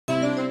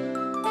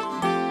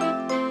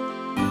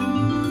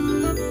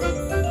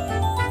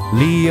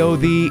Leo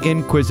the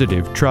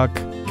Inquisitive Truck,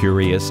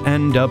 curious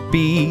and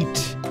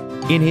upbeat.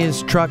 In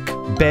his truck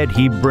bed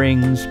he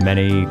brings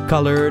many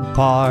colored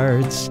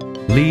parts.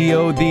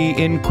 Leo the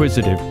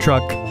Inquisitive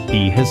Truck,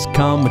 he has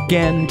come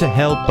again to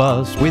help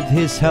us. With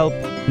his help,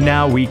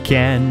 now we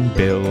can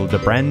build a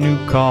brand new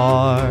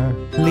car.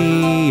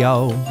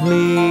 Leo,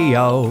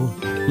 Leo,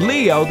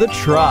 Leo the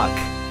Truck.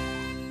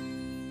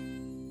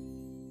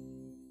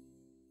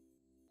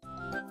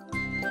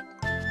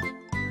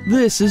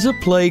 This is a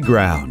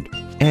playground,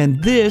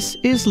 and this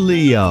is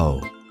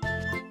Leo.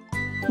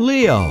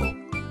 Leo,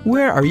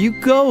 where are you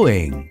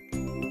going?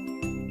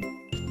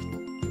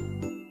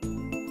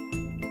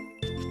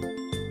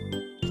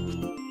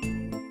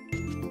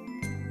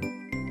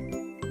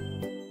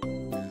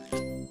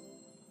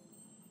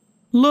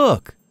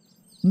 Look,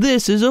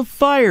 this is a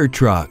fire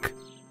truck,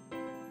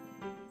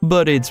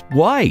 but it's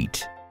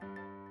white.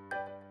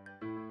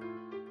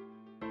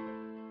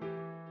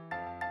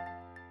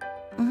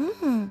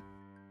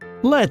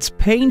 Let's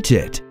paint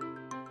it.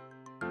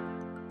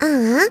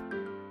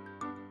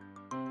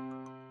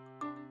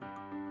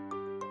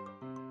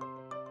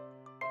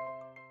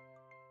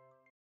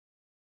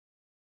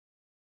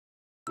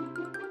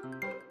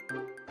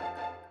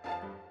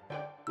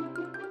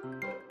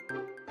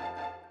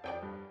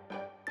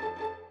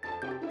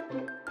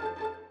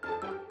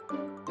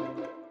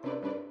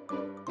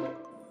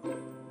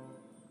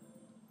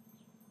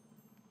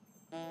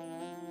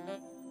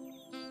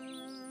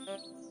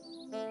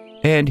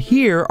 And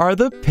here are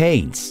the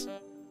paints.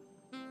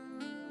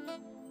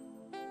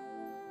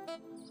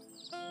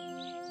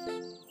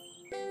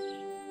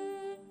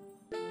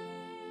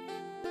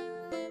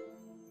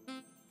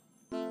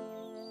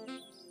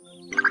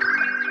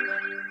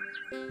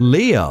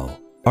 Leo,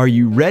 are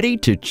you ready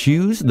to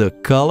choose the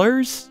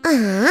colors?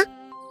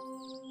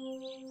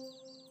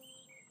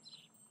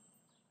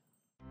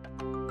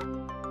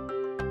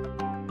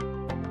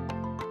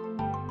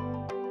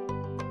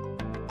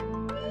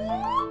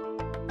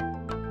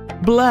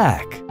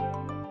 Black,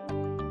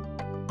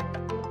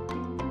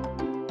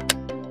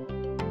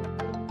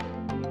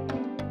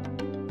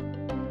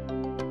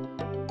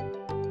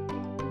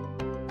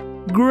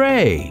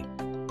 gray,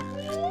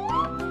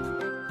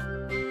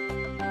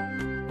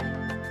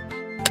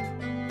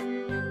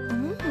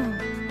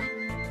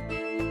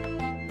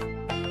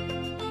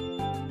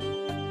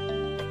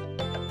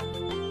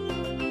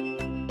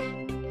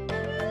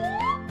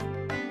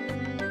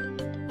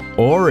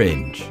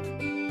 orange,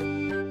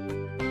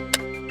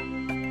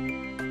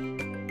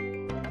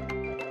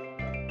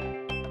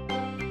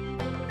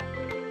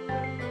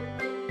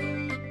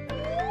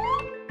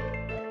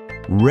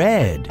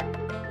 red,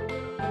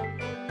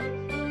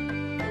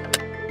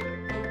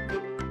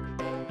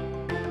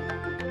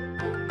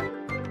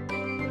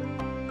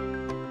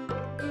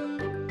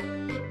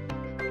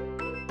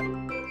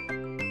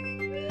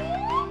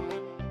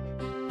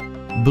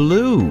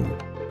 blue,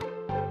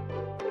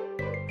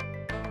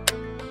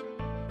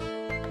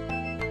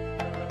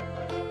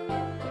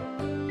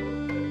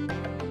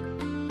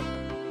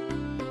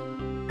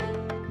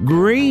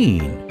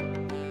 green.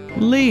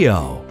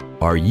 Leo,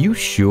 are you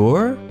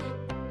sure?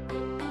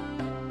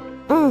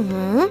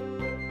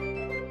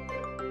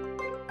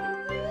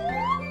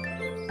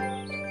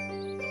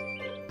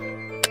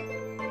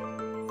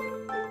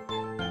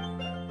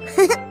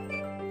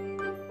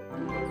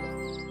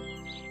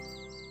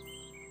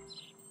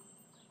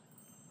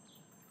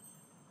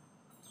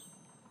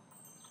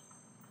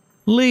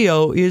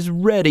 Leo is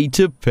ready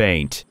to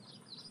paint.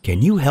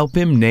 Can you help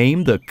him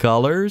name the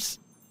colors?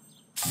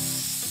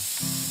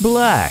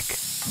 Black,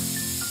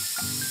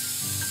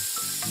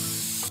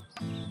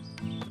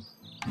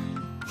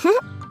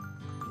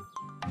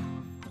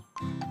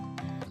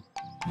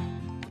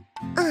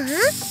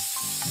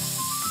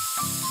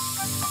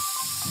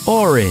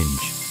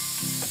 orange,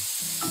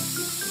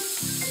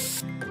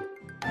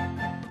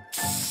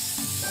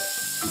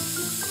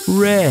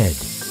 red,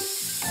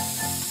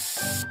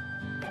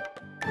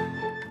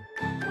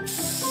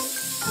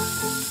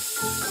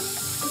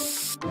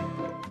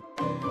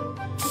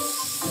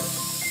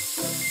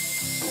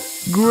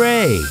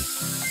 gray,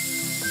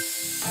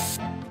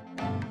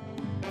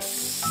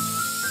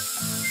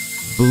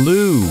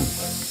 blue,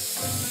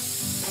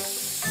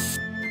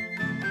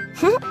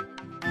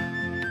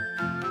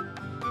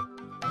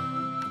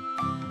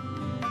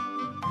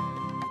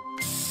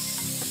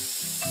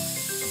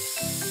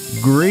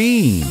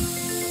 green.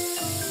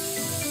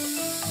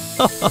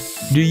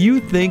 Do you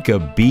think a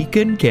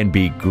beacon can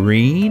be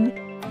green?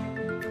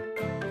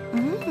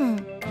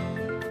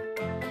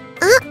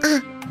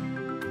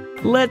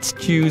 Let's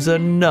choose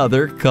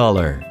another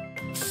color.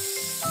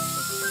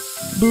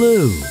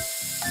 Blue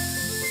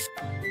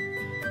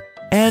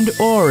and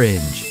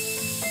orange.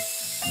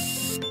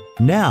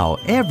 Now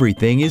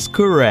everything is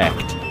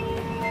correct.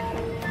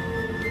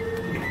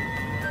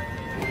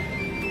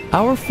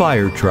 Our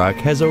fire truck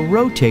has a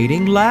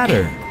rotating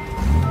ladder.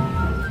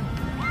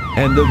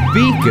 And the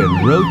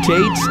beacon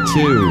rotates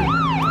too.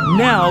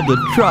 Now the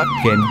truck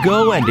can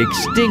go and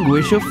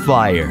extinguish a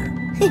fire.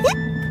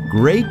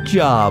 Great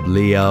job,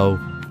 Leo.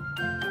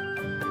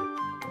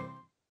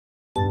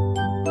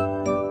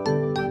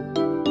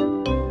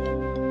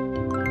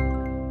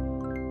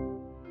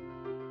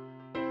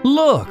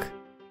 Look!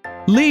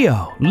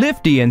 Leo,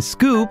 Lifty, and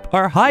Scoop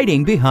are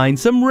hiding behind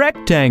some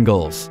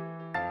rectangles.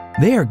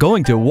 They are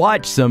going to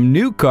watch some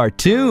new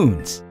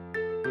cartoons.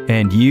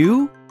 And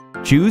you?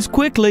 Choose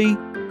quickly.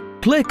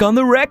 Click on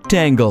the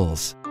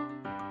rectangles.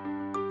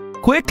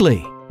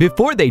 Quickly,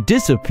 before they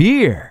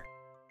disappear.